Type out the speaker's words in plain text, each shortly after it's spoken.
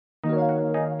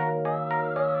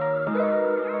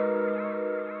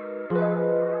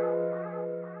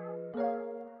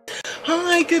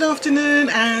Hi, good afternoon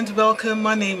and welcome.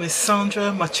 My name is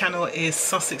Sandra. My channel is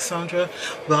Sussex Sandra.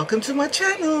 Welcome to my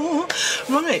channel.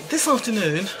 Right, this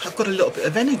afternoon I've got a little bit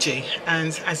of energy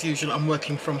and as usual I'm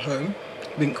working from home.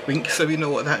 Wink wink, so you know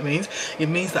what that means. It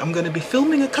means that I'm going to be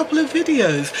filming a couple of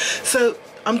videos. So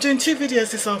I'm doing two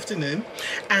videos this afternoon,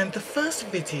 and the first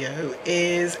video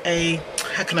is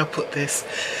how can I put this?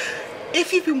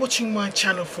 If you've been watching my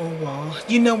channel for a while,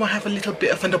 you know I have a little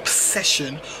bit of an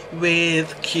obsession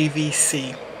with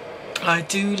QVC. I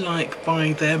do like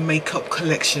buying their makeup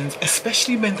collections,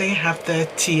 especially when they have their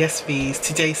TSVs,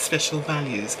 today's special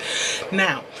values.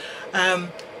 Now,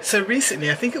 so recently,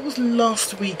 I think it was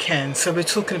last weekend, so we're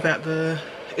talking about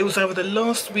it was over the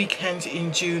last weekend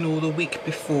in June or the week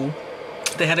before,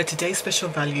 they had a today's special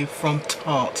value from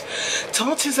Tarte.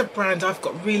 Tarte is a brand I've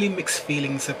got really mixed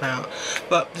feelings about,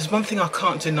 but there's one thing I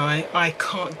can't deny. I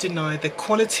can't deny the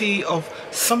quality of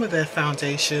some of their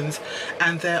foundations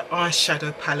and their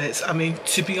eyeshadow palettes. I mean,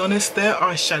 to be honest, their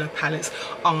eyeshadow palettes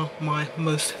are my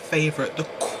most favourite. The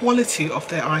quality of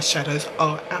their eyeshadows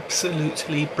are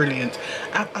absolutely brilliant.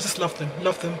 I just love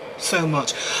them so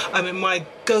much. I mean, my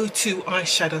go-to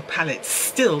eyeshadow palette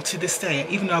still to this day,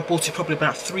 even though I bought it probably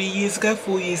about 4 years ago,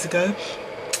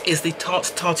 is the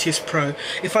Tarte Tarteist Pro.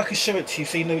 If I can show it to you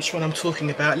so you know which one I'm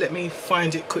talking about, let me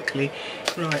find it quickly.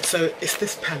 Right, so it's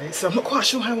this palette. So I'm not quite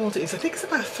sure how old it is. I think it's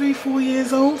about 3-4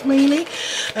 years old mainly.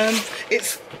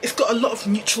 It's got a lot of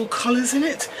neutral colours in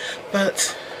it,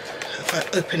 but if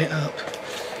I open it up,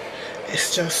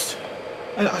 it's just,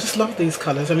 I just love these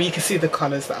colours. I mean, you can see the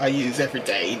colours that I use every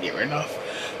day near enough.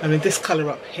 I mean, this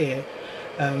colour up here,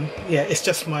 yeah, it's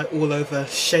just my all over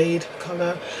shade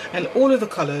colour, and all of the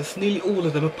colours, nearly all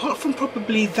of them, apart from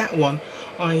probably that one,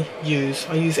 I use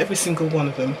every single one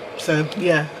of them. So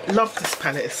yeah, love this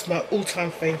palette. It's my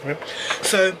all-time favourite.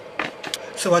 So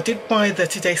I did buy the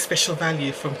today's special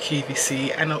value from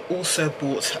QVC, and I also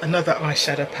bought another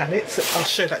eyeshadow palette, so I'll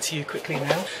show that to you quickly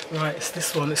now. Right, it's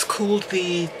this one. It's called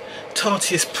the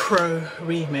Tarteist Pro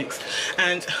Remix,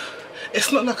 and it's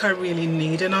not like I really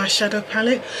need an eyeshadow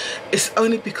palette. It's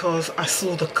only because I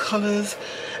saw the colours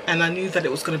and I knew that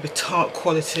it was going to be Tarte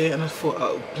quality, and I thought,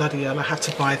 oh bloody hell, I had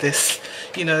to buy this.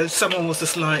 You know, someone was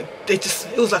just like, it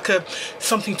was like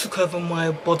something took over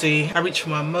my body. I reached for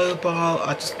my mobile,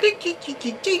 I just ding, ding, ding,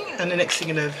 ding, ding, and the next thing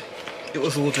you know, it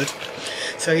was ordered.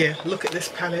 So yeah, look at this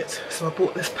palette. So I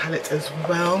bought this palette as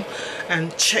well,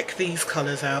 and check these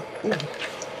colours out. Ooh,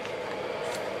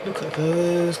 look at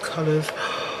those colours.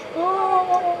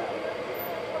 Oh,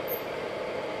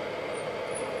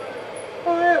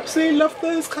 I absolutely love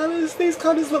those colours. These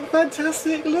colours look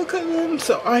fantastic. Look at them.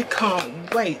 So I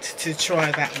can't wait to try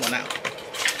that one out.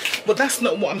 But that's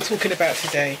not what I'm talking about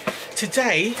today.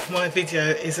 Today my video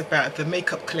is about the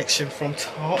makeup collection from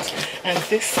Tarte, and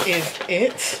this is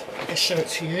it. I'll show it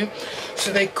to you.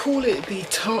 So they call it the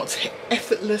Tarte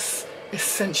Effortless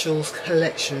Essentials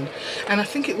collection, and I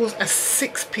think it was a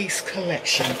 6-piece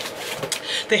collection.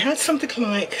 They had something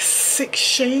like 6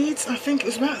 shades. I think it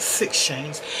was about 6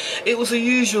 shades. It was a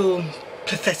usual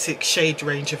pathetic shade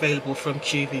range available from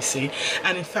QVC,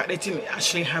 and in fact they didn't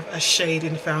actually have a shade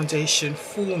in foundation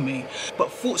for me,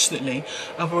 but fortunately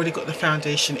I've already got the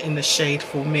foundation in the shade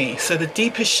for me. So the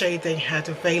deepest shade they had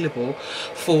available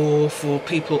for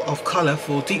people of colour,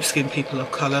 for deep skin people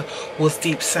of colour, was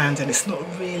Deep Sand, and it's not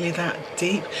really that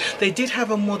deep. They did have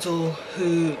a model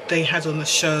who they had on the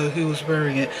show who was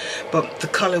wearing it, but the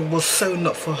colour was so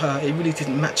not for her. It really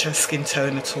didn't match her skin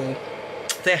tone at all.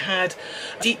 They had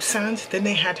Deep Sand, then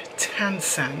they had Tan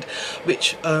Sand,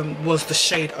 which was the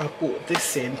shade I bought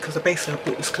this in, because basically I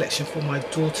bought this collection for my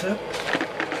daughter.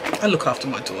 I look after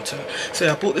my daughter,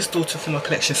 so I bought this daughter for my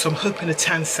collection, so I'm hoping the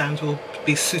Tan Sand will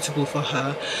be suitable for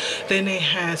her. Then they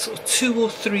had sort of 2 or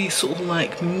 3 sort of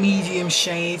like medium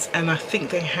shades, and I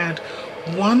think they had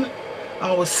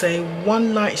I would say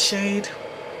one light shade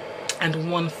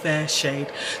and one fair shade.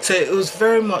 So it was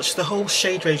very much, the whole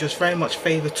shade range was very much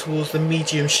favoured towards the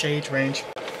medium shade range.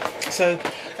 So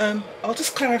I'll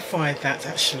just clarify that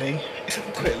actually. Let's have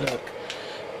a quick look,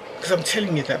 because I'm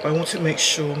telling you that, but I want to make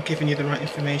sure I'm giving you the right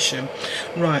information.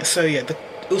 Right, so yeah,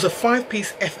 it was a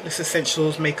 5-piece Effortless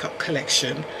Essentials makeup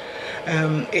collection.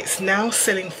 It's now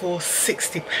selling for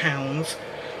 £60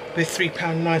 with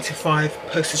 £3.95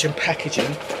 postage and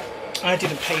packaging. I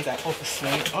didn't pay that, obviously.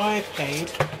 I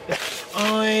paid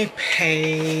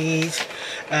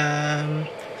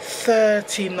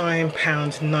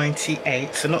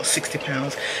 £39.98, so not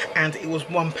 £60, and it was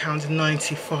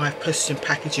 £1.95 postage and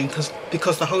packaging,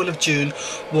 because the whole of June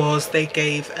was, they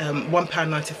gave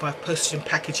 £1.95 postage and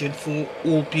packaging for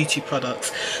all beauty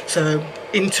products. So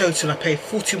in total I paid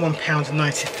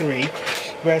 £41.93,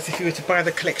 whereas if you were to buy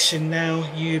the collection now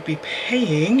you'd be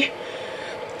paying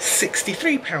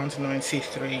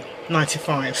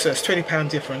 £63.95, so it's £20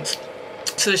 difference.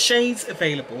 So the shades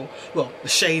available, well, the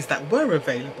shades that were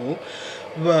available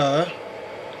were,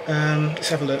 let's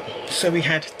have a look. So we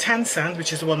had Tan Sand,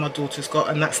 which is the one my daughter's got,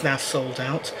 and that's now sold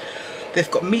out. They've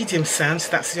got Medium Sand,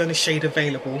 so that's the only shade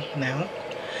available now.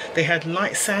 They had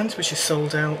Light Sand, which is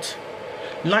sold out.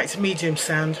 Light Medium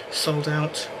Sand, sold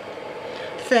out.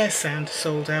 Fair Sand,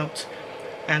 sold out.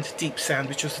 And Deep Sand,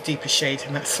 which was the deepest shade,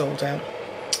 and that's sold out.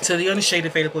 So the only shade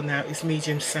available now is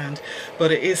Medium Sand,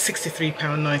 but it is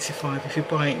 £63.95 if you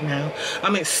buy it now. I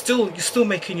mean, you're still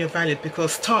making your value,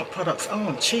 because Tarte products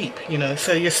aren't cheap, you know,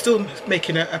 so you're still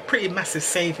making a pretty massive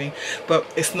saving, but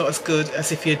it's not as good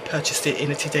as if you had purchased it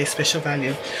in a Today Special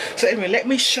Value. So anyway, let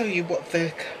me show you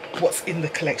what's in the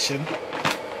collection.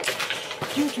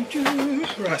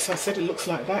 Right, so I said it looks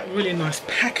like that. Really nice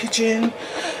packaging.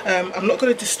 I'm not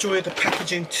going to destroy the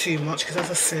packaging too much, because as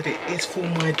I said, it is for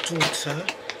my daughter,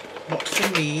 not for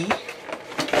me.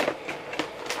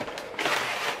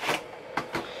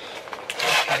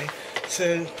 Okay,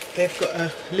 so they've got a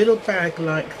little bag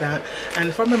like that, and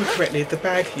if I remember correctly, the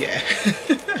bag, yeah,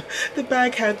 the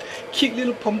bag had cute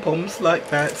little pom-poms like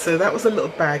that, so that was a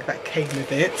little bag that came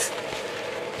with it.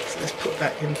 So let's put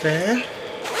that in there.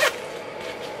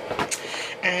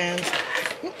 And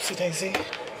whoopsie daisy,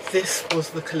 this was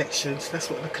the collection. So that's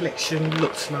what the collection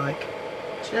looks like,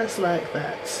 just like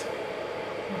that.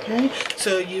 Okay,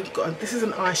 so you've got, this is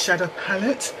an eyeshadow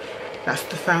palette, that's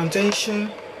the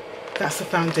foundation, that's the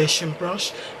foundation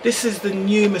brush. This is the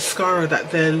new mascara that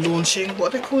they're launching.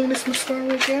 What are they calling this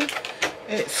mascara again?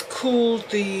 It's called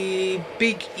the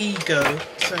Big Ego.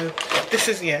 So this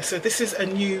is, yeah, so this is a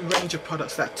new range of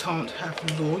products that Tarte have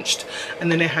launched, and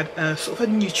then they had a sort of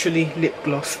a neutrally lip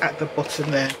gloss at the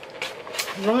bottom there.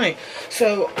 Right,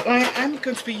 so I am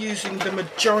going to be using the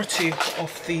majority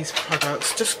of these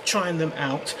products, just trying them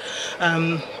out.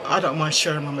 I don't mind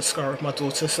sharing my mascara with my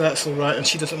daughter, so that's all right, and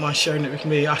she doesn't mind sharing it with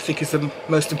me. I think is the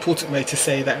most important way to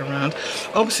say that around.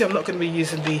 Obviously I'm not going to be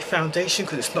using the foundation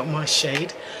because it's not my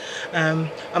shade.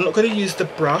 I'm not going to use the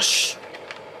brush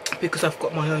because I've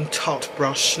got my own Tarte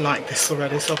brush like this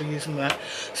already, so I'll be using that.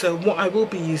 So what I will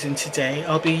be using today,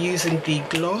 I'll be using the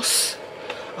gloss,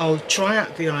 I'll try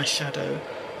out the eyeshadow,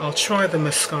 I'll try the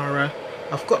mascara,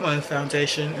 I've got my own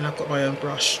foundation, and I've got my own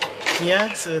brush.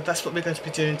 Yeah, so that's what we're going to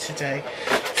be doing today.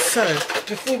 So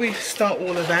before we start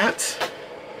all of that,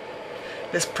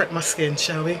 let's prep my skin,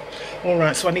 shall we?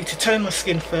 Alright, so I need to tone my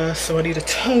skin first, so I need a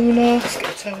toner. Let's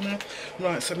get a toner.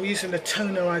 Right, so I'm using the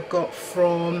toner I got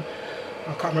from,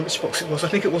 I can't remember which box it was. I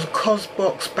think it was a COS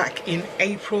box back in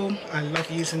April. I love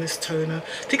using this toner.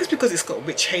 I think it's because it's got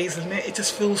witch hazel in it. It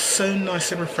just feels so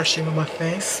nice and refreshing on my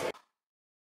face.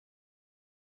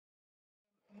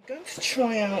 I'm going to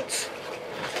try out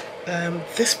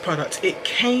this product. It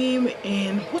came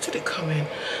in, what did it come in?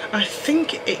 I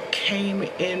think it came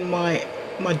in my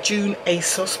June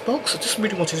ASOS box. I just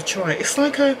really wanted to try it. It's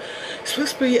like it's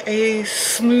supposed to be a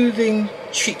smoothing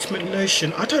treatment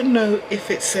lotion. I don't know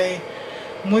if it's a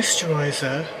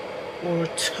moisturizer or a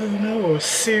toner or a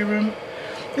serum.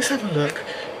 Let's have a look,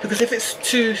 because if it's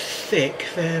too thick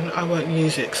then I won't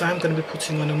use it, because I'm going to be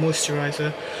putting on a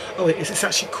moisturizer. Oh, it's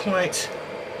actually quite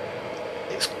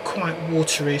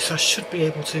watery, so I should be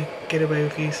able to get away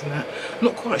with using that. I'm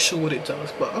not quite sure what it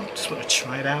does, but I just want to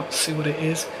try it out, see what it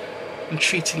is. I'm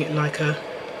treating it like a,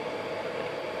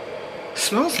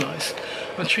 smells nice.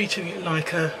 I'm treating it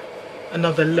like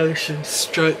another lotion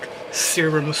stroke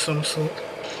serum of some sort.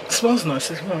 It smells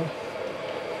nice as well.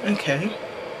 Okay,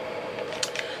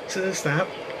 so there's that.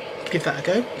 Give that a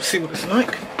go, see what it's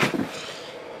like.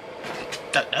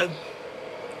 Don't know.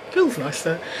 Feels nice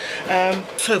though.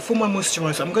 So for my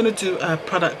moisturizer, I'm going to do a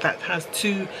product that has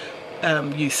two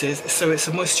uses. So it's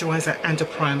a moisturizer and a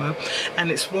primer, and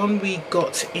it's one we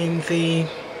got in the,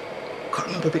 I can't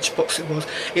remember which box it was.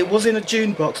 It was in a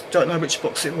June box, don't know which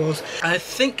box it was. I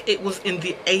think it was in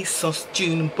the ASOS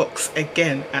June box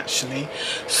again actually.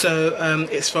 So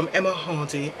it's from Emma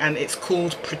Hardy, and it's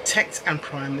called Protect and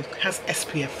Prime. It has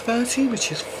SPF 30,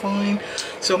 which is fine.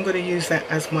 So I'm going to use that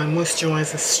as my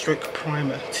moisturizer stroke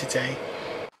primer today.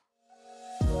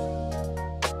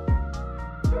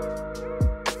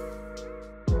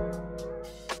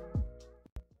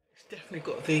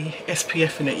 Got the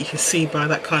SPF in it. You can see by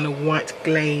that kind of white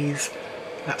glaze,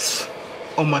 that's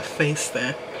on my face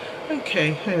there.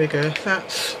 Okay, here we go.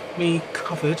 That's me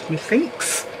covered,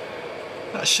 methinks.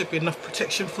 That should be enough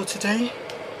protection for today.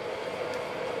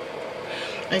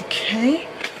 Okay,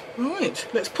 right,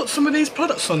 let's put some of these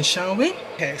products on, shall we?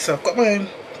 Okay, so I've got my own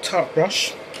Tarte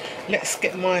brush. Let's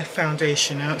get my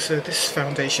foundation out. So this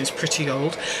foundation is pretty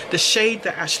old. The shade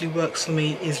that actually works for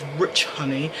me is Rich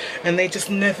Honey, and they just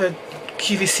never,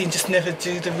 QVC just never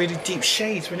do the really deep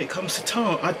shades when it comes to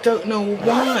Tarte. I don't know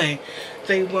why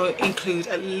they won't include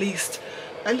at least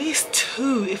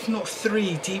 2, if not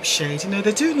 3 deep shades. You know,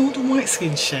 they're doing all the white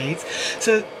skin shades,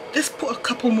 so let's put a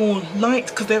couple more light,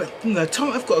 because they're, you know,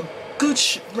 Tarte have got a good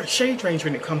shade range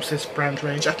when it comes to this brand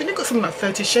range. I think they've got something like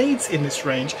 30 shades in this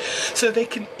range, so they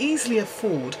can easily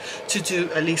afford to do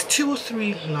at least 2 or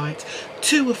 3 light,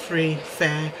 2 or 3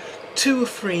 fair, 2 or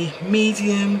 3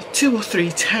 medium, 2 or 3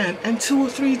 tan, and 2 or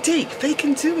 3 deep. They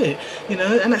can do it, you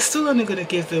know, and that's still only going to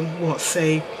give them, what,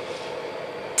 say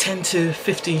 10 to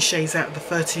 15 shades out of the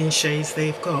 13 shades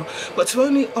they've got. But to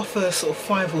only offer sort of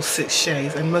 5 or 6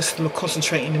 shades, and most of them are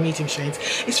concentrating in the medium shades,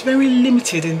 it's very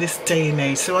limited in this day and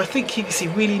age. So I think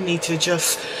QVC really need to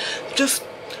just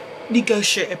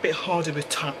negotiate a bit harder with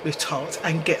Tarte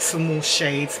and get some more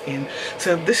shades in.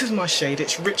 So this is my shade,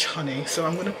 it's Rich Honey, so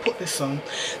I'm going to put this on.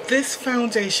 This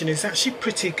foundation is actually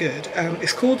pretty good.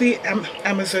 It's called the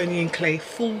Amazonian Clay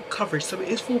Full Coverage, so it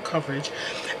is full coverage,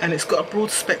 and it's got a broad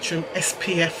spectrum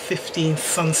SPF 15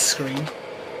 sunscreen.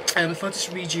 If I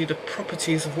just read you the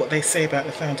properties of what they say about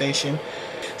the foundation.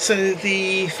 So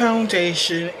the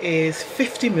foundation is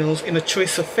 50 ml in a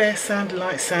choice of fair sand,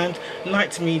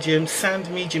 light medium sand,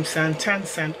 tan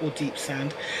sand or deep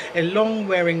sand. A long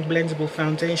wearing blendable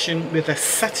foundation with a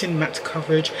satin matte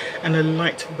coverage and a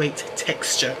lightweight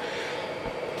texture.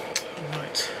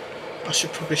 Right, I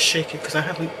should probably shake it because I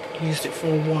haven't used it for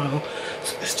a while.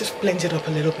 So let's just blend it up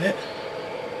a little bit.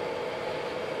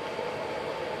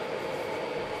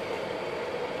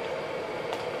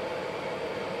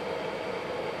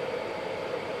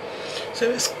 So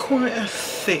it's quite a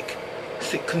thick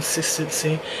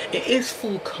consistency. It is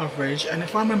full coverage, and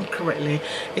if I remember correctly,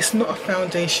 it's not a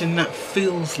foundation that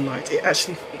feels light. It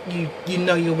actually, you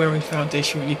know you're wearing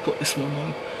foundation when you put this one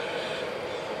on.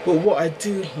 But what I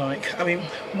do like, I mean,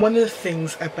 one of the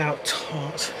things about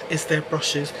Tarte is their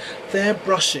brushes. Their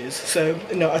brushes, so,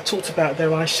 you know, I talked about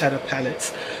their eyeshadow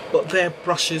palettes, but their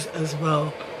brushes as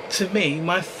well. To me,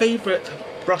 my favourite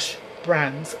brush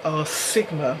brands are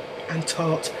Sigma and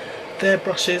Tarte. Their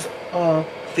brushes are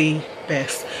the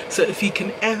best. So if you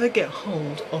can ever get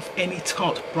hold of any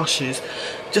Tarte brushes,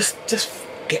 just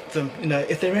get them. You know,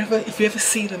 if you ever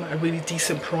see them at a really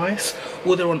decent price,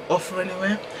 or they're on offer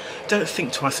anywhere, don't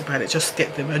think twice about it, just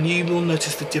get them, and you will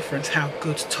notice the difference how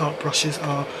good Tarte brushes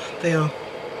are. They are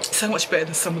so much better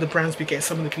than some of the brands we get in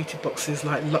some of the beauty boxes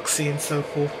like Luxie and so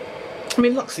forth. I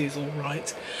mean, Luxie is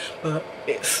alright, but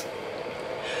it's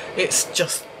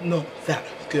just not that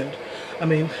good. I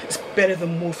mean, it's better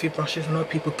than Morphe brushes. I know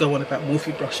people go on about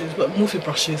Morphe brushes, but Morphe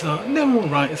brushes they're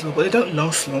alright as well, but they don't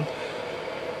last long.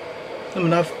 I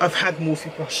mean, I've had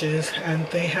Morphe brushes and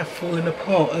they have fallen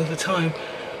apart over time,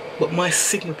 but my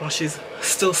Sigma brushes are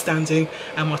still standing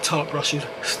and my Tarte brushes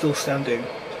are still standing.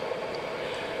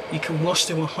 You can wash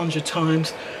them 100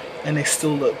 times and they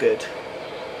still look good.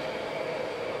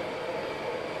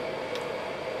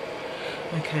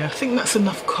 Okay, I think that's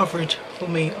enough coverage for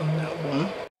me on that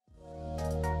one.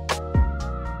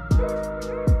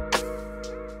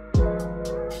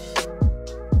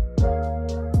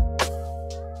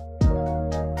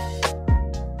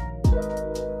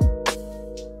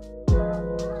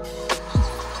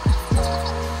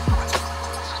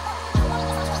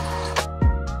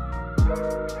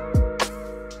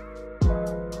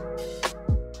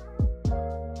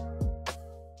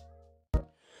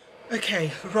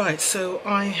 Okay, right, so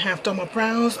I have done my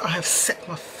brows, I have set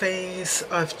my face,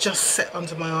 I've just set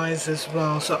under my eyes as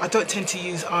well. So I don't tend to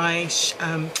use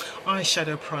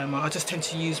eyeshadow primer, I just tend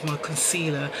to use my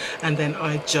concealer, and then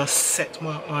I just set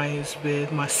my eyes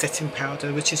with my setting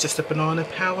powder, which is just a banana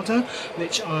powder,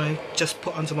 which I just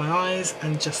put under my eyes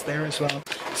and just there as well.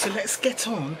 So let's get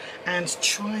on and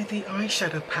try the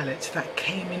eyeshadow palette that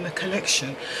came in the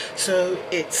collection. So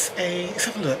let's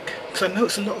have a look, because I know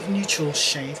it's a lot of neutral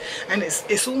shades, and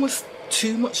it's almost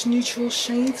too much neutral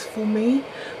shades for me,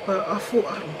 but I thought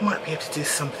I might be able to do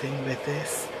something with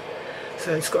this.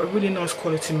 So it's got a really nice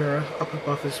quality mirror up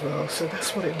above as well, so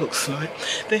that's what it looks like.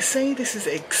 They say this is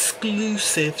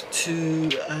exclusive to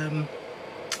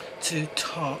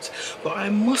Tarte, but I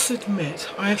must admit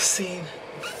I've seen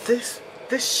this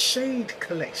shade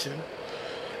collection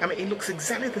I mean, it looks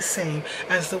exactly the same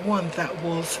as the one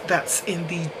that's in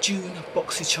the June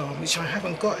BoxyCharm, which I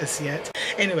haven't got as yet.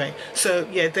 Anyway, so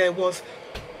yeah, there was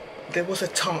a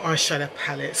Tarte eyeshadow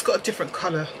palette. It's got a different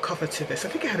colour cover to this. I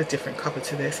think it had a different cover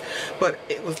to this, but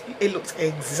it looked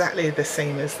exactly the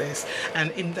same as this. And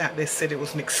in that, they said it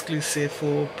was an exclusive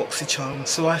for BoxyCharm.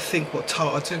 So I think what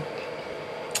Tarte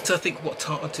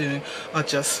are doing are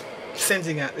just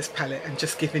sending out this palette and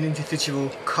just giving individual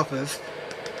covers,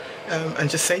 and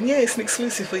just saying, yeah, it's an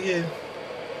exclusive for you.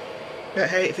 But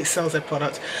hey, if it sells their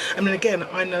product. I mean, again,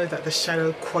 I know that the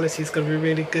shadow quality is going to be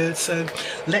really good, so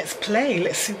let's play.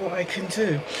 Let's see what I can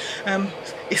do.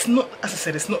 It's not, as I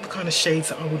said, it's not the kind of shades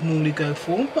that I would normally go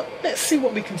for, but let's see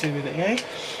what we can do with it, yeah?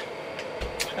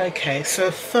 Okay,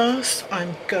 so first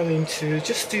I'm going to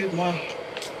just do my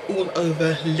all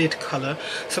over lid colour.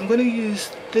 So I'm going to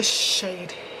use this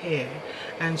shade here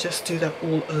and just do that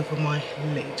all over my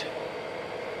lid.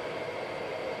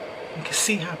 You can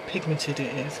see how pigmented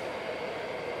it is.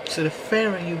 So the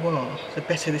fairer you are, the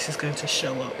better this is going to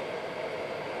show up.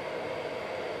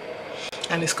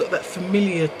 And it's got that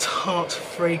familiar tart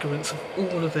fragrance of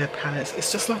all of their palettes.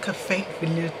 It's just like a faint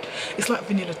vanilla, it's like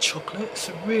vanilla chocolate. It's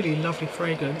a really lovely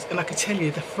fragrance, and I can tell you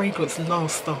the fragrance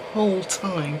lasts the whole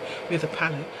time with the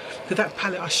palette. Because that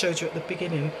palette I showed you at the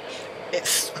beginning,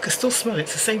 I can still smell it.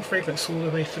 It's the same fragrance all the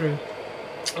way through.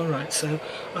 Alright, so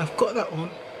I've got that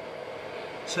on.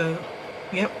 So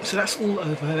yep, so that's all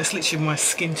over. That's literally my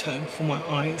skin tone for my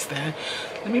eyes there.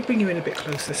 Let me bring you in a bit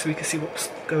closer so we can see what's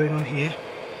going on here.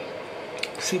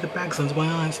 See the bags under my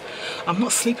eyes. I'm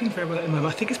not sleeping very well at the moment.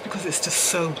 I think it's because it's just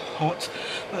so hot.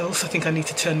 I also think I need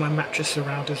to turn my mattress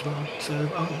around as well. So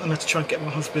I'm going to have to try and get my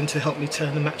husband to help me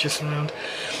turn the mattress around.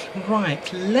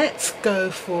 Right, let's go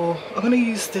for... I'm going to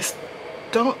use this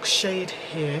dark shade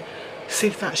here. See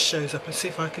if that shows up and see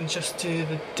if I can just do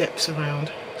the depths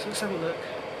around. So let's have a look.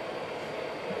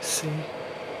 Let's see.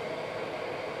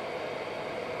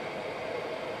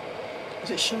 Is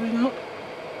it showing up?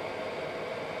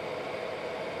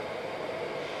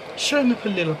 Showing up a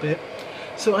little bit.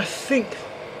 So I think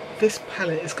this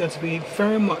palette is going to be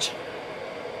very much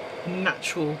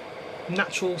natural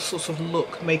sort of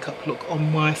look, makeup look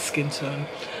on my skin tone.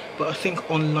 But I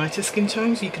think on lighter skin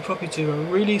tones you could probably do a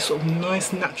really sort of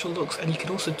nice natural looks, and you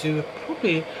could also do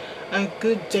probably a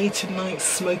good day to night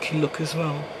smoky look as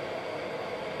well.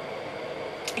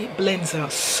 It blends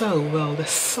out so well. They're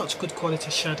such good quality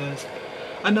shadows.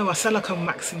 I know I sound like I'm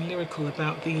waxing lyrical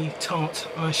about the Tarte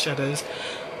eyeshadows,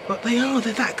 but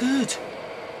they're that good.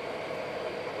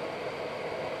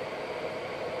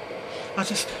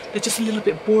 They're just a little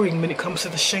bit boring when it comes to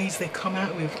the shades they come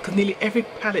out with, because nearly every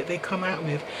palette they come out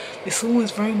with, it's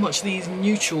always very much these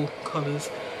neutral colours.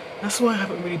 That's why I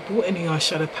haven't really bought any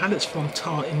eyeshadow palettes from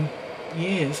Tarte in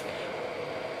years.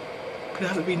 There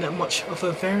hasn't been that much of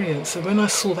a variance. So when I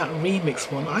saw that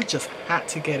remix one, I just had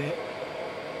to get it.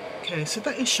 Okay, so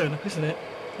that is showing up, isn't it?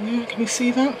 Yeah, can you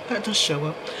see that? That does show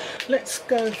up. Let's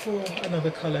go for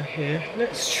another colour here.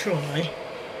 Let's try.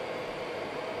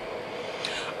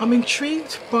 I'm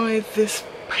intrigued by this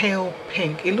pale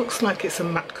pink. It looks like it's a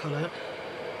matte colour.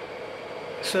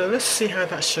 So let's see how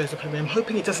that shows up in there. I'm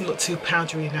hoping it doesn't look too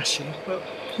powdery and ashy, but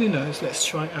who knows? Let's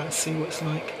try it out and see what it's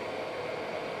like.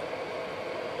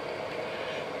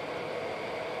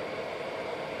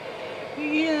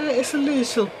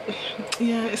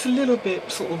 Yeah, it's a little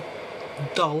bit sort of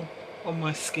dull on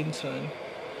my skin tone.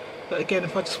 But again,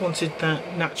 if I just wanted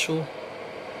that natural,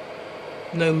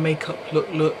 no makeup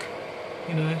look,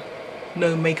 you know,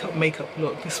 no makeup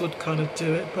look, this would kind of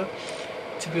do it. But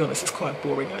to be honest, it's quite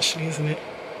boring actually, isn't it?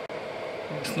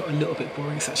 It's not a little bit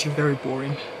boring, it's actually very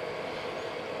boring.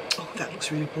 Oh, that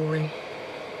looks really boring.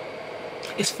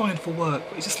 It's fine for work,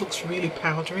 but it just looks really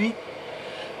powdery.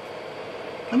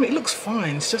 I mean, it looks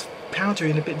fine, it's just powdery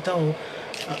and a bit dull.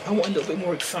 I want a little bit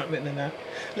more excitement than that.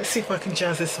 Let's see if I can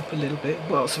jazz this up a little bit.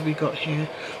 What else have we got here?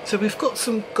 So we've got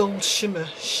some gold shimmer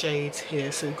shades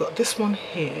here. So we've got this one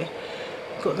here,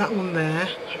 we've got that one there,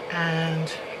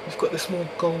 and we've got this more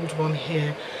gold one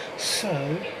here.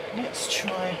 So let's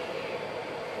try.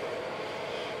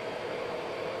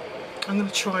 I'm going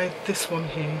to try this one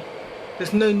here.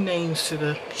 There's no names to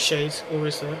the shades, or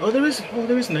is there? Oh, there is. Oh,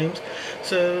 there is names.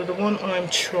 So the one I'm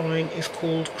trying is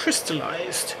called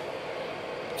Crystallized.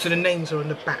 So the names are on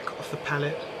the back of the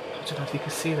palette. I don't know if you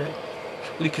can see that.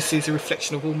 All you can see is a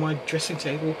reflection of all my dressing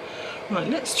table. Right,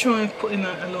 let's try putting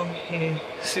that along here.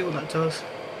 See what that does.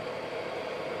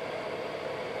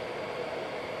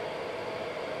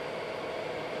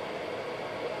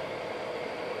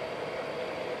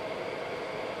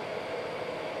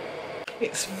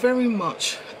 It's very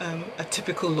much a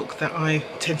typical look that I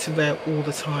tend to wear all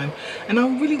the time, and I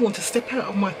really want to step out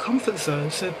of my comfort zone,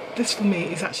 so this for me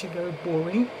is actually very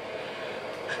boring.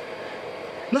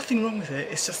 Nothing wrong with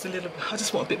it, it's just a little, I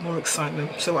just want a bit more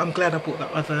excitement, so I'm glad I bought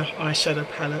that other eyeshadow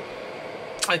palette.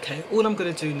 Okay, all I'm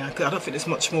going to do now, because I don't think there's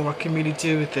much more I can really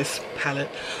do with this palette,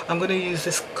 I'm going to use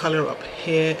this colour up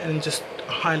here and just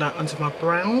highlight under my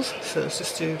brows, so let's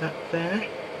just do that there.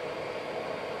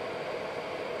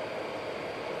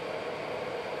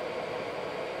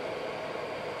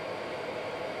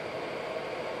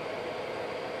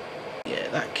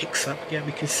 That kicks up, yeah,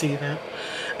 we can see that.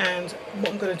 And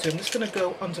what I'm going to do, I'm just going to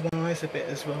go under my eyes a bit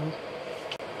as well.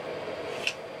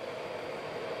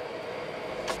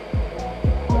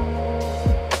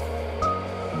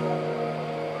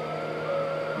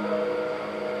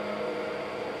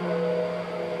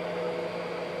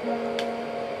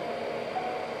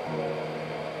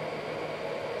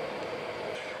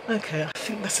 Okay, I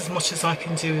think that's as much as I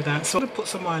can do with that. So I'm going to put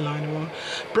some eyeliner on,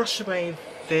 brush away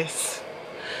this,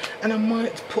 and I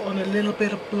might put on a little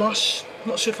bit of blush. I'm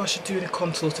not sure if I should do any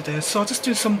contour today, so I'll just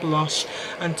do some blush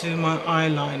and do my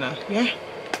eyeliner. Yeah,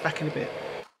 back in a bit.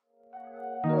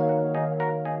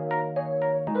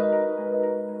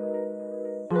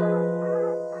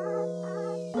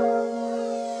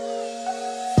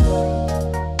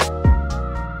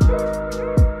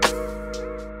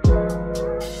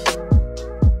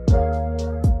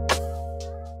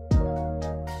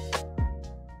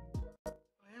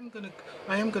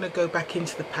 I am going to go back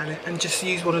into the palette and just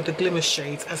use one of the glimmer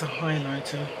shades as a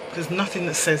highlighter. There's nothing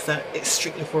that says that it's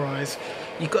strictly for eyes.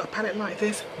 You've got a palette like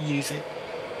this, use it.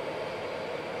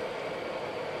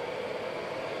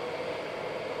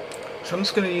 So I'm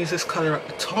just going to use this colour at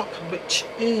the top, which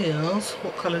is,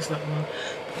 what colour is that one?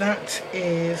 That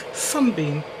is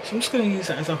Sunbeam. So I'm just going to use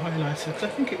that as a highlighter because I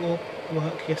think it will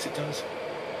work. Yes, it does.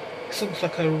 It's almost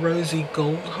like a rosy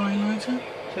gold highlighter,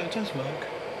 so it does work.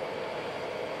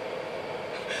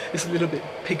 It's a little bit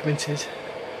pigmented,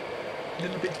 a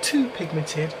little bit too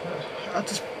pigmented, but I'll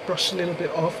just brush a little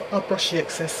bit off. I'll brush the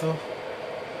excess off,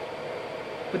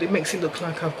 but it makes it look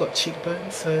like I've got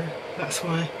cheekbones, so that's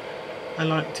why I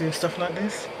like doing stuff like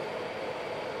this.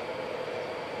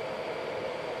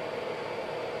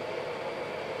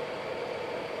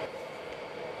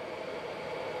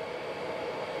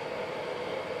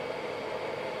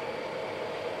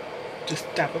 Just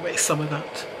dab away some of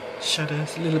that shadow,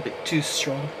 it's a little bit too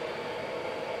strong.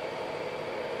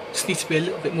 Just need to be a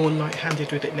little bit more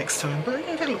light-handed with it next time, but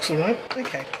yeah, that looks alright.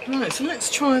 Okay, right, so let's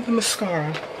try the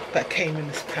mascara that came in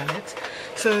this palette.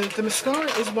 So the mascara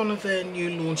is one of their new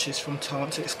launches from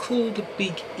Tarte. It's called the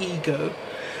Big Ego.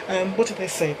 What did they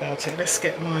say about it? Let's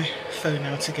get my phone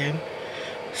out again.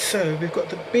 So we've got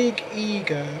the Big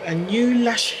Ego, a new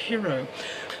lash hero.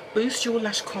 Boost your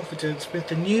lash confidence with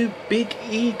the new Big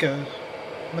Ego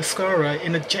mascara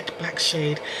in a jet black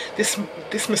shade. This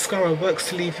mascara works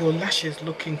to leave your lashes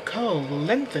looking curled,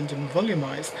 lengthened and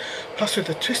volumized. Plus with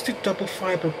a twisted double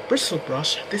fibre bristle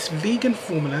brush, this vegan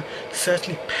formula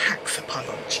certainly packs a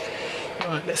punch.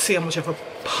 Right, let's see how much of a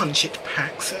punch it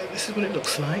packs. So this is what it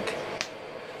looks like.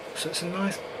 So it's a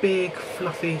nice big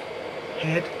fluffy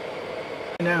head.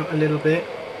 And out a little bit.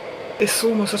 It's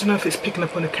almost, I don't know if it's picking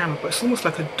up on the camera, but it's almost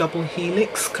like a double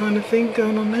helix kind of thing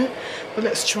going on there. But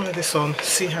let's try this on,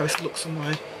 see how it looks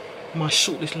on my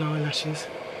short little eyelashes.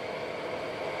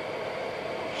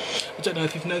 I don't know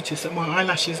if you've noticed that my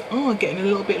eyelashes are getting a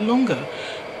little bit longer,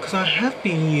 because I have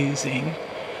been using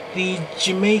the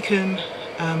Jamaican,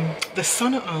 the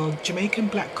Sun Isle Jamaican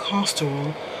Black Castor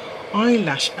Oil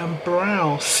eyelash and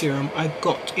brow serum I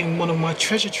got in one of my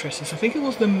treasure tresses. I think it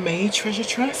was the May treasure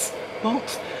tress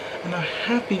box. And I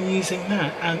have been using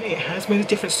that, and it has made a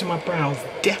difference to my brows,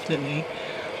 definitely.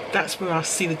 That's where I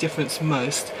see the difference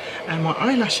most. And my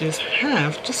eyelashes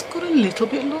have just got a little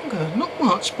bit longer. Not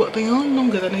much, but they are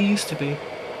longer than they used to be.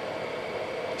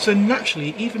 So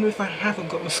naturally, even if I haven't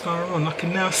got mascara on, I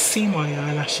can now see my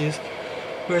eyelashes.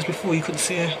 Whereas before you couldn't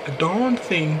see a darn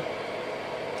thing.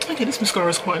 Okay, this mascara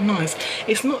is quite nice.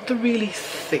 It's not the really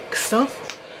thick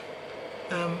stuff.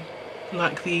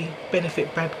 Like the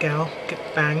Benefit Bad Gal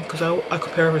Bang, because I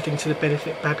compare everything to the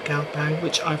Benefit Bad Gal Bang,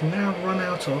 which I've now run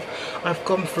out of. I've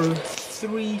gone through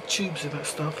 3 tubes of that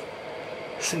stuff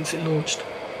since it launched,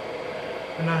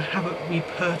 and I haven't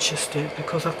repurchased it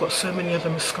because I've got so many other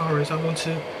mascaras I want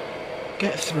to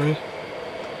get through.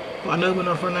 But I know when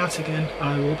I've run out again,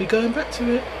 I will be going back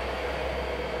to it.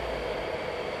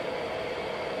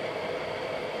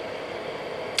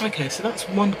 Okay, so that's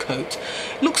one coat.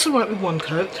 Looks alright with one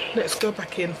coat. Let's go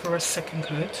back in for a second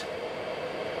coat.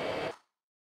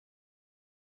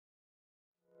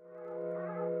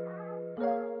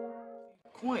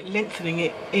 quite lengthening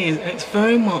it is, and it's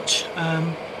very much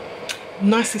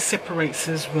nicely separates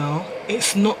as well.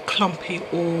 It's not clumpy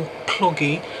or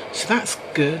cloggy, so that's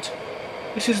good.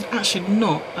 This is actually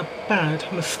not a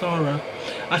bad mascara.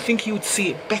 I think you would see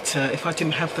it better if I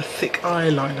didn't have the thick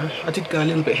eyeliner. I did go a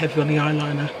little bit heavy on the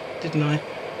eyeliner, didn't I?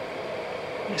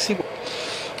 Let's see what...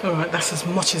 Alright, that's as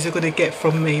much as you're going to get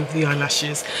from me with the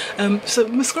eyelashes. So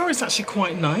mascara is actually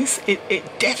quite nice. It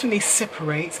definitely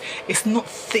separates. It's not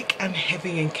thick and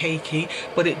heavy and cakey,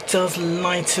 but it does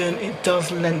lighten, it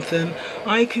does lengthen.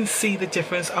 I can see the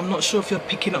difference. I'm not sure if you're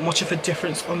picking up much of a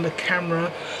difference on the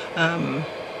camera,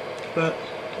 but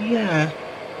yeah.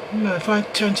 No, if I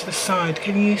turn to the side,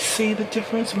 can you see the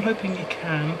difference? I'm hoping you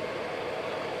can.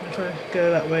 If I go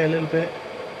that way a little bit.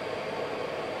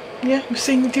 Yeah, you've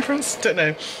seen the difference? Don't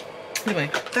know. Anyway,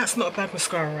 that's not a bad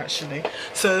mascara actually.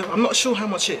 So I'm not sure how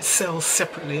much it sells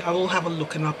separately. I will have a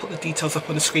look and I'll put the details up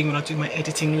on the screen when I do my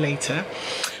editing later.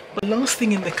 But the last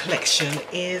thing in the collection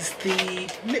is the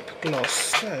lip gloss.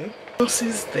 So, gloss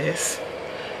is this.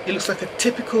 It looks like a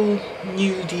typical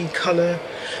nudie colour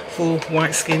for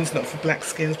white skins, not for black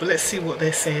skins, but let's see what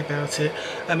they say about it.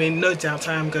 I mean, no doubt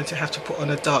I am going to have to put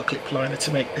on a dark lip liner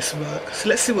to make this work. So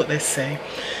let's see what they say.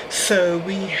 So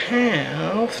we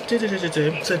have,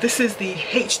 so this is the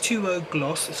H2O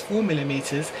gloss, it's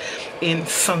 4mm in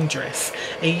Sundress,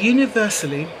 a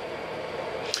universally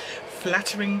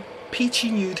flattering peachy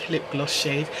nude lip gloss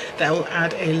shade that will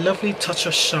add a lovely touch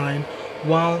of shine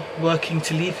while working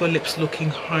to leave your lips looking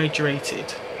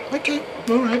hydrated. Okay,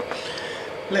 alright.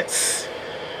 Let's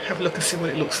have a look and see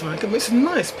what it looks like. I mean, it's a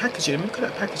nice packaging. Look at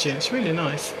that packaging, it's really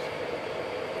nice.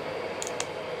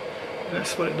 And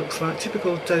that's what it looks like,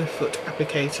 typical doe foot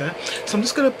applicator. So I'm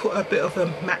just going to put a bit of a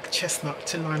MAC Chestnut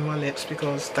to line my lips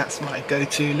because that's my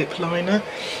go-to lip liner.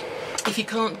 If you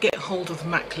can't get hold of the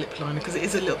MAC lip liner, because it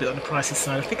is a little bit on the pricey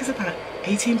side, I think it's about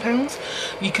 £18,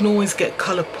 you can always get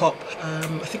Colourpop.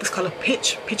 I think it's Colour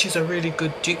Pitch. Pitch is a really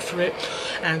good dupe for it,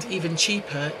 and even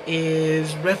cheaper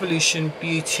is Revolution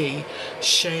Beauty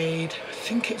shade, I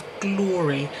think it's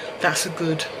Glory. That's a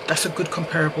good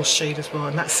comparable shade as well,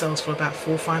 and that sells for about £4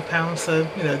 or £5. So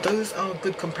you know, those are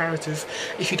good comparators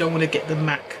if you don't want to get the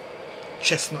MAC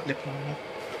Chestnut lip liner.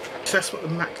 So that's what the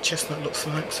MAC Chestnut looks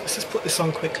like. So let's just put this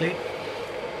on quickly.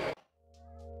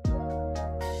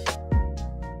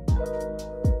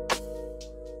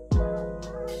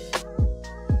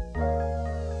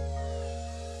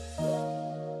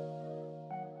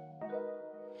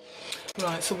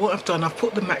 Right, so what I've done, I've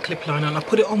put the MAC lip liner on. I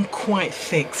put it on quite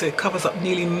thick so it covers up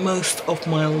nearly most of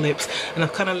my lips, and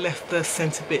I've kind of left the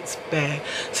centre bits bare.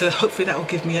 So hopefully that will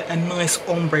give me a nice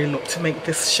ombre look to make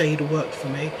this shade work for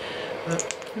me.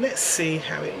 Let's see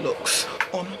how it looks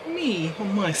on me,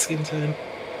 on my skin tone.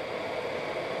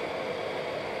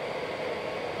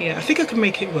 Yeah, I think I can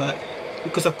make it work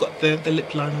because I've got the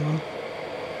lip liner on.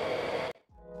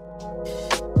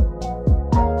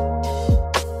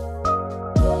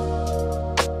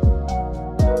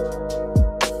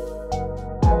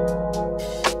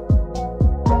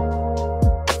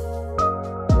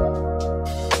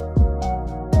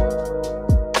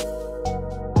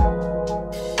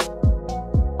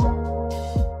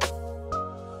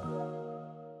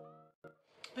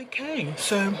 Okay,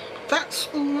 so that's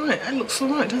alright. That looks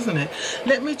alright, doesn't it?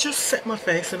 Let me just set my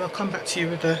face and I'll come back to you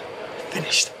with a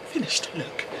finished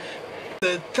look.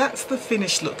 So that's the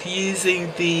finished look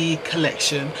using the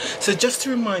collection. So just to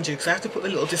remind you, because I have to put the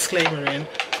little disclaimer in,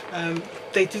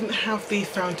 they didn't have the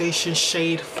foundation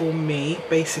shade for me,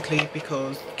 basically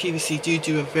because QVC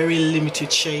do a very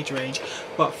limited shade range,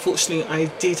 but fortunately I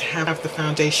did have the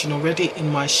foundation already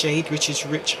in my shade, which is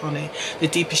Rich Honey. The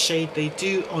deepest shade they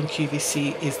do on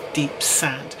QVC is Deep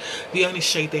Sand. The only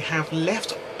shade they have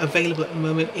left available at the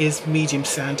moment is Medium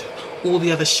Sand. All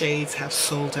the other shades have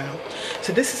sold out.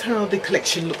 So this is how the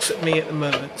collection looks at me at the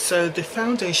moment. So the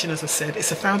foundation, as I said,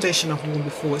 it's a foundation I've worn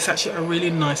before. It's actually a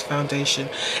really nice foundation.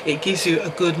 It gives you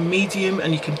a good medium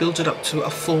and you can build it up to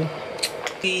a full.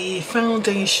 The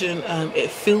foundation, it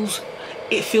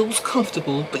feels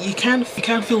comfortable, but you can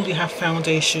feel you have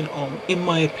foundation on, in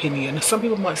my opinion. Some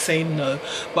people might say no,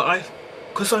 but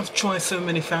because I've tried so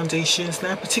many foundations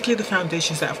now, particularly the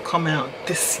foundations that have come out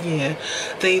this year,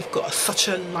 they've got such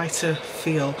a lighter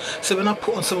feel. So when I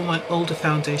put on some of my older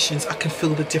foundations, I can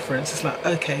feel the difference. It's like,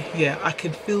 okay, yeah, I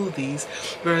can feel these.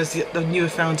 Whereas the newer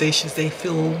foundations, they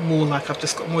feel more like I've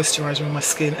just got moisturiser on my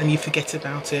skin and you forget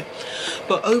about it.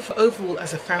 But overall,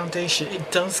 as a foundation, it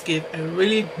does give a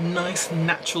really nice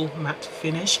natural matte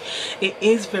finish. It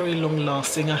is very long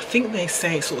lasting. I think they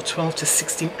say it's sort of 12 to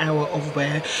 16 hour of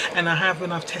wear, and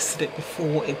when I've tested it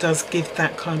before, it does give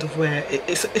that kind of wear.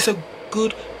 It's a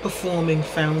good performing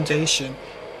foundation.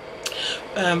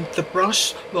 The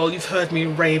brush, well, you've heard me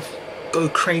go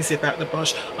crazy about the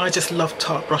brush. I just love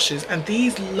Tarte brushes, and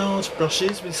these large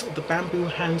brushes with sort of the bamboo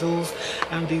handles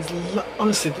and these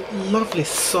honestly lovely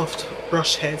soft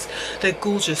brush heads, they're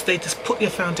gorgeous. They just put your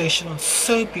foundation on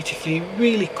so beautifully,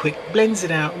 really quick, blends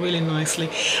it out really nicely,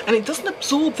 and it doesn't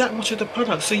absorb that much of the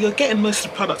product, so you're getting most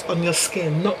of the product on your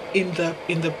skin, not in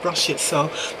the brush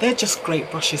itself. They're just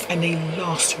great brushes, and they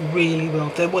last really well.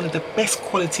 They're one of the best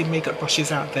quality makeup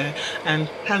brushes out there, and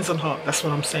hands on heart, that's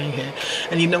what I'm saying here.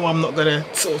 And you know I'm not gonna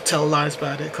sort of tell lies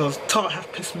about it, because Tarte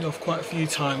have pissed me off quite a few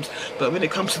times, but when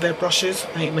it comes to their brushes,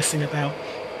 I ain't messing about.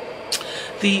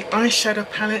 The eyeshadow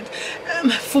palette,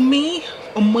 for me,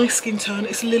 on my skin tone,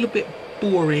 it's a little bit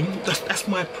boring. That's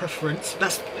my preference.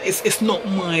 It's not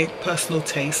my personal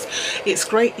taste. It's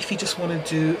great if you just want to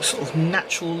do sort of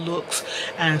natural looks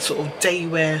and sort of day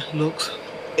wear looks.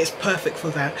 It's perfect for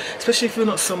that, especially if you're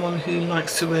not someone who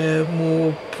likes to wear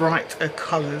more brighter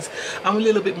colours. I'm a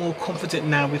little bit more confident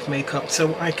now with makeup,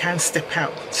 so I can step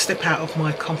out of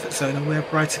my comfort zone and wear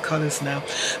brighter colours now.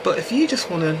 But if you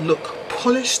just want to look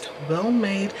polished, well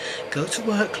made, go to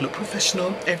work, look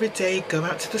professional every day, go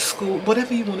out to the school,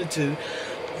 whatever you want to do,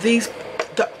 the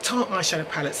Tarte eyeshadow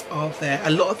palettes are there.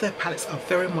 A lot of their palettes are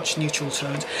very much neutral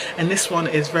toned, and this one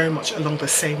is very much along the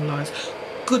same lines.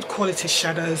 Good quality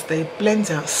shadows, they blend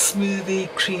out smoothly,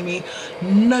 creamy,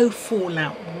 no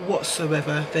fallout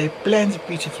whatsoever. They blend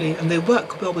beautifully, and they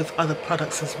work well with other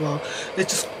products as well. They're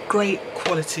just great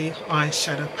quality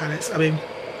eyeshadow palettes. I mean,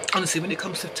 honestly, when it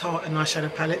comes to Tarte and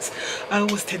eyeshadow palettes, I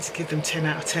always tend to give them 10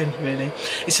 out of 10 really.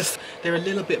 It's just they're a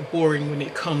little bit boring when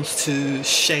it comes to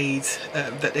shades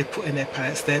that they put in their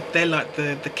palettes. They're like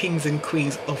the kings and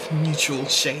queens of neutral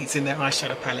shades in their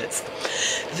eyeshadow palettes.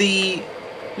 The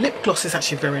lip gloss is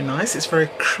actually very nice. It's very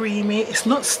creamy. It's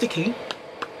not sticky.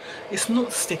 It's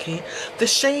not sticky. The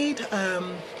shade,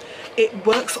 it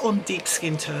works on deep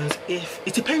skin tones. If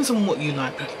it depends on what you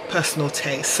like, personal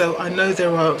taste. So I know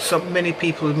there are many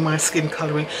people with my skin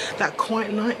colouring that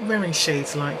quite like wearing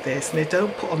shades like this, and they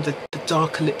don't put on the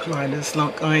darker lip liners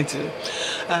like I do.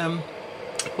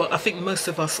 But I think most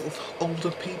of us sort of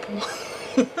older people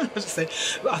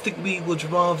I think we would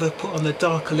rather put on the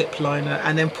darker lip liner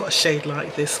and then put a shade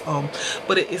like this on.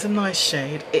 But it is a nice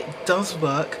shade. It does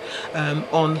work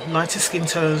on lighter skin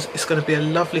tones. It's going to be a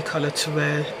lovely colour to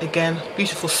wear. Again,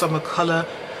 beautiful summer colour.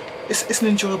 It's an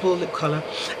enjoyable lip colour,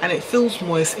 and it feels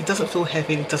moist. It doesn't feel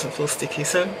heavy, it doesn't feel sticky,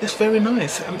 so it's very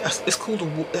nice. It's called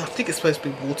I think it's supposed to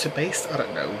be water based. I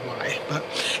don't know why, but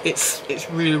it's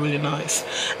really, really nice.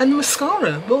 And the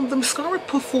mascara, well, the mascara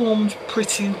performed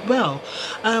pretty well.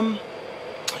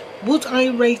 Would I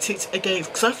rate it against,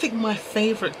 because I think my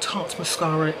favourite Tarte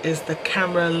mascara is the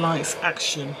Camera Lights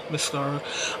Action mascara.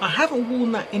 I haven't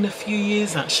worn that in a few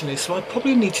years actually, so I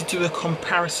probably need to do a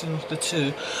comparison of the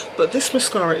two. But this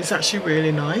mascara is actually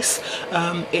really nice.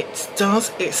 It's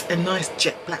a nice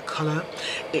jet black colour.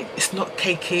 It's not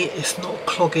cakey, it's not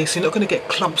cloggy, so you're not going to get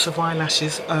clumps of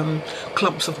eyelashes,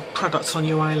 clumps of products on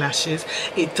your eyelashes.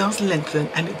 It does lengthen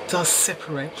and it does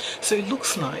separate. So it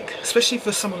looks like, especially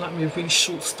for someone like me with really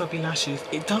short stubby lashes,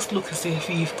 it does look as if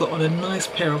you've got on a nice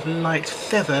pair of light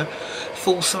feather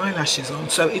false eyelashes on.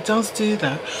 So it does do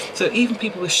that. So even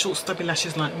people with short stubby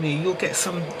lashes like me, you'll get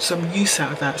some use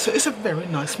out of that. So it's a very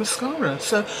nice mascara.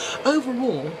 So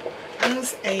overall,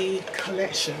 as a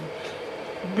collection,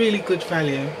 really good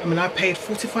value. I mean, I paid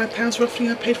 £45 roughly.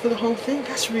 I paid for the whole thing.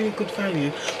 That's really good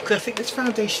value, because I think this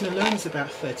foundation alone is about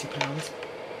 £30.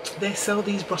 They sell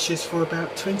these brushes for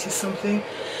about 20 something.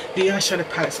 The eyeshadow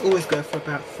palettes always go for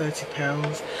about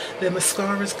 £30. Their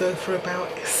mascaras go for about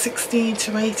 £16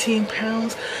 to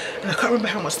 £18, and I can't remember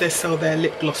how much they sell their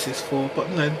lip glosses for,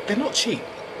 but no, they're not cheap.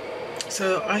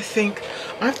 So I think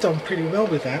I've done pretty well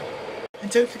with that. And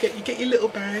don't forget, you get your little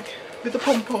bag with the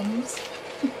pom-poms.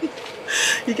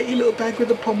 You get your little bag with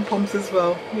the pom-poms as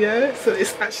well, yeah? So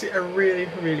it's actually a really,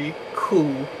 really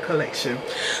cool collection.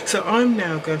 So I'm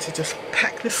now going to just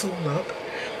pack this all up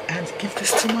and give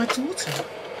this to my daughter,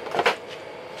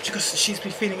 because she's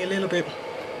been feeling a little bit,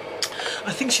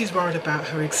 I think she's worried about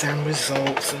her exam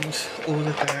results and all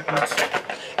of that.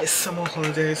 And it's summer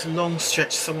holidays, long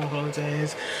stretch summer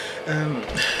holidays.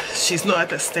 She's not at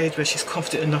that stage where she's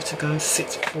confident enough to go and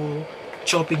sit for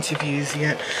job interviews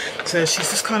yet, so she's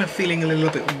just kind of feeling a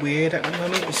little bit weird at the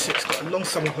moment. She's got a long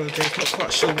summer holiday, not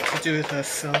quite sure what to do with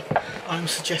herself. I'm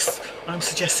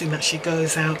suggesting that she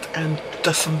goes out and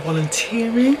does some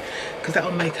volunteering, because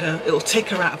that'll make her, it'll take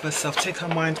her out of herself, take her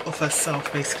mind off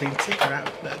herself basically, and take her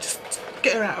out, just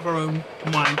get her out of her own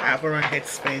mind, out of her own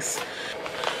headspace.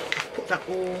 Put that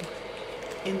all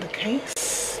in the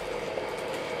case.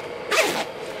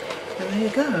 And there you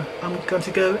go. I'm going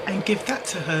to go and give that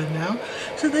to her now.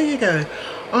 So there you go.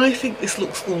 I think this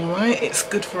looks alright. It's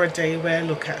good for a day wear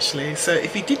look actually. So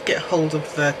if you did get hold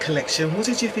of the collection, what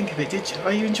did you think of it?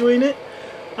 Are you enjoying it?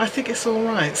 I think it's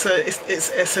alright. So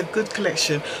it's a good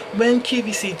collection. When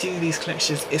QVC do these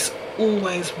collections, it's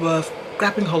always worth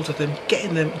grabbing hold of them,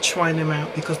 getting them and trying them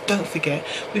out, because don't forget,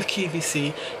 with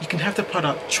QVC you can have the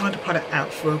product, try the product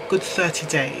out for a good 30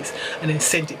 days and then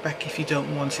send it back if you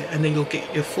don't want it, and then you'll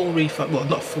get your full refund. Well,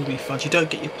 not full refund, you don't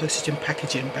get your postage and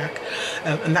packaging back,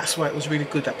 and that's why it was really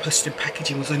good that postage and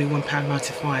packaging was only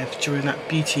 £1.95 during that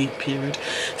beauty period.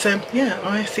 So yeah,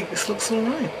 I think this looks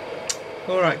alright.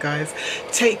 Alright guys,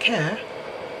 take care.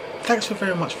 Thanks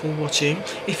very much for watching.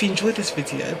 If you enjoyed this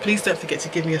video, please don't forget to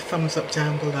give me a thumbs up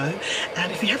down below.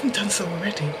 And if you haven't done so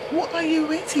already, what are you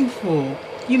waiting for?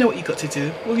 You know what you got to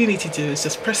do. All you need to do is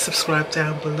just press subscribe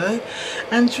down below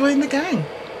and join the gang.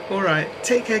 Alright,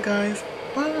 take care guys.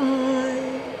 Bye.